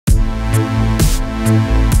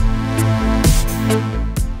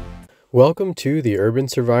Welcome to the Urban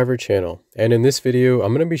Survivor channel, and in this video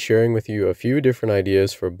I'm going to be sharing with you a few different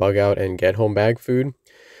ideas for bug out and get home bag food.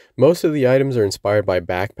 Most of the items are inspired by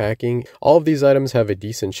backpacking. All of these items have a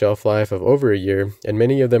decent shelf life of over a year, and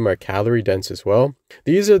many of them are calorie dense as well.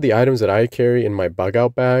 These are the items that I carry in my bug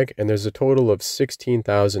out bag, and there's a total of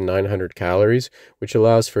 16,900 calories, which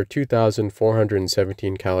allows for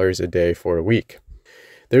 2,417 calories a day for a week.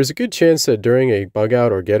 There's a good chance that during a bug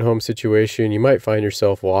out or get home situation, you might find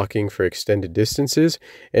yourself walking for extended distances.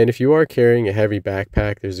 And if you are carrying a heavy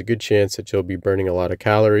backpack, there's a good chance that you'll be burning a lot of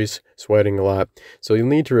calories, sweating a lot. So you'll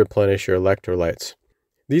need to replenish your electrolytes.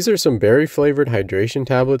 These are some berry flavored hydration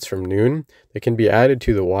tablets from Nuun that can be added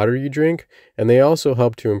to the water you drink. And they also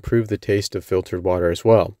help to improve the taste of filtered water as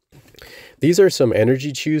well. These are some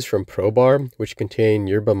energy chews from ProBar, which contain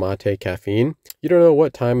yerba mate caffeine. You don't know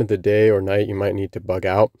what time of the day or night you might need to bug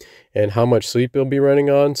out and how much sleep you'll be running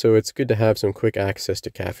on, so it's good to have some quick access to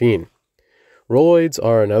caffeine. Rolloids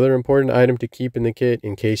are another important item to keep in the kit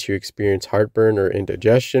in case you experience heartburn or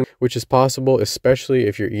indigestion, which is possible especially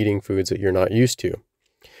if you're eating foods that you're not used to.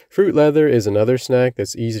 Fruit leather is another snack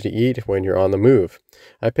that's easy to eat when you're on the move.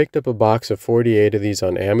 I picked up a box of 48 of these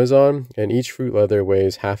on Amazon, and each fruit leather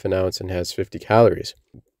weighs half an ounce and has 50 calories.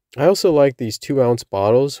 I also like these 2-ounce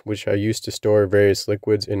bottles, which I use to store various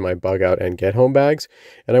liquids in my bug out and get home bags,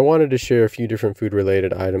 and I wanted to share a few different food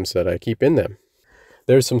related items that I keep in them.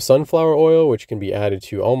 There's some sunflower oil, which can be added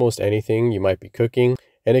to almost anything you might be cooking.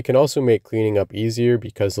 And it can also make cleaning up easier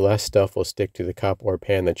because less stuff will stick to the cup or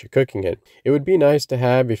pan that you're cooking in. It would be nice to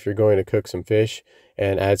have if you're going to cook some fish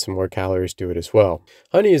and add some more calories to it as well.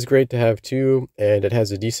 Honey is great to have too, and it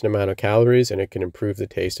has a decent amount of calories and it can improve the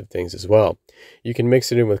taste of things as well. You can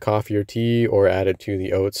mix it in with coffee or tea or add it to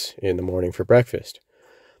the oats in the morning for breakfast.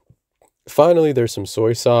 Finally, there's some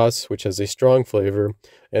soy sauce, which has a strong flavor,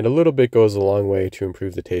 and a little bit goes a long way to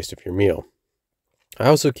improve the taste of your meal. I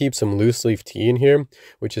also keep some loose leaf tea in here,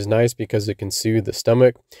 which is nice because it can soothe the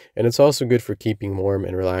stomach, and it's also good for keeping warm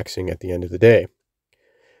and relaxing at the end of the day.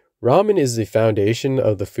 Ramen is the foundation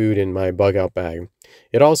of the food in my bug out bag.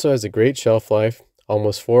 It also has a great shelf life,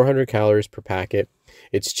 almost 400 calories per packet.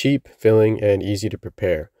 It's cheap, filling, and easy to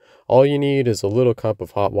prepare. All you need is a little cup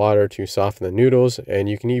of hot water to soften the noodles, and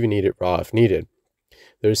you can even eat it raw if needed.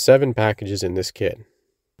 There's 7 packages in this kit.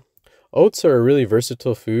 Oats are a really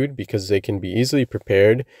versatile food because they can be easily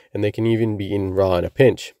prepared and they can even be eaten raw in a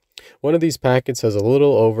pinch. One of these packets has a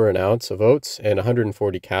little over an ounce of oats and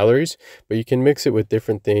 140 calories, but you can mix it with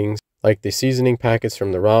different things like the seasoning packets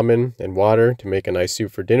from the ramen and water to make a nice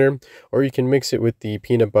soup for dinner, or you can mix it with the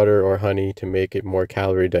peanut butter or honey to make it more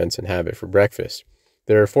calorie dense and have it for breakfast.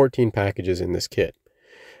 There are 14 packages in this kit.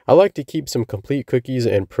 I like to keep some complete cookies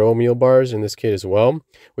and pro meal bars in this kit as well,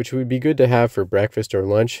 which would be good to have for breakfast or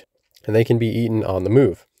lunch, and they can be eaten on the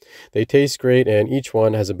move. They taste great, and each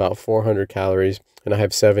one has about 400 calories, and I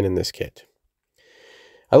have 7 in this kit.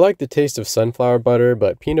 I like the taste of sunflower butter,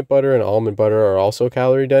 but peanut butter and almond butter are also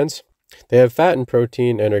calorie dense. They have fat and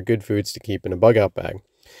protein and are good foods to keep in a bug out bag.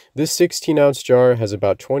 This 16-ounce jar has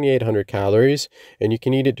about 2,800 calories, and you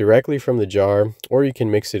can eat it directly from the jar, or you can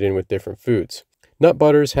mix it in with different foods. Nut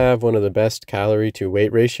butters have one of the best calorie to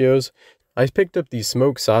weight ratios. I picked up these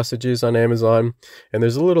smoked sausages on Amazon, and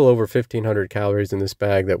there's a little over 1,500 calories in this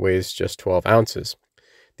bag that weighs just 12 ounces.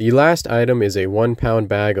 The last item is a 1-pound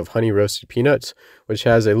bag of honey roasted peanuts, which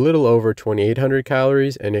has a little over 2,800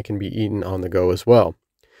 calories, and it can be eaten on the go as well.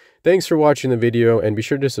 Thanks for watching the video, and be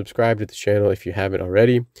sure to subscribe to the channel if you haven't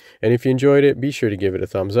already. And if you enjoyed it, be sure to give it a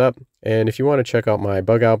thumbs up. And if you want to check out my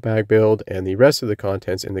bug out bag build and the rest of the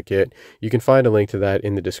contents in the kit, you can find a link to that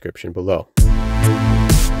in the description below.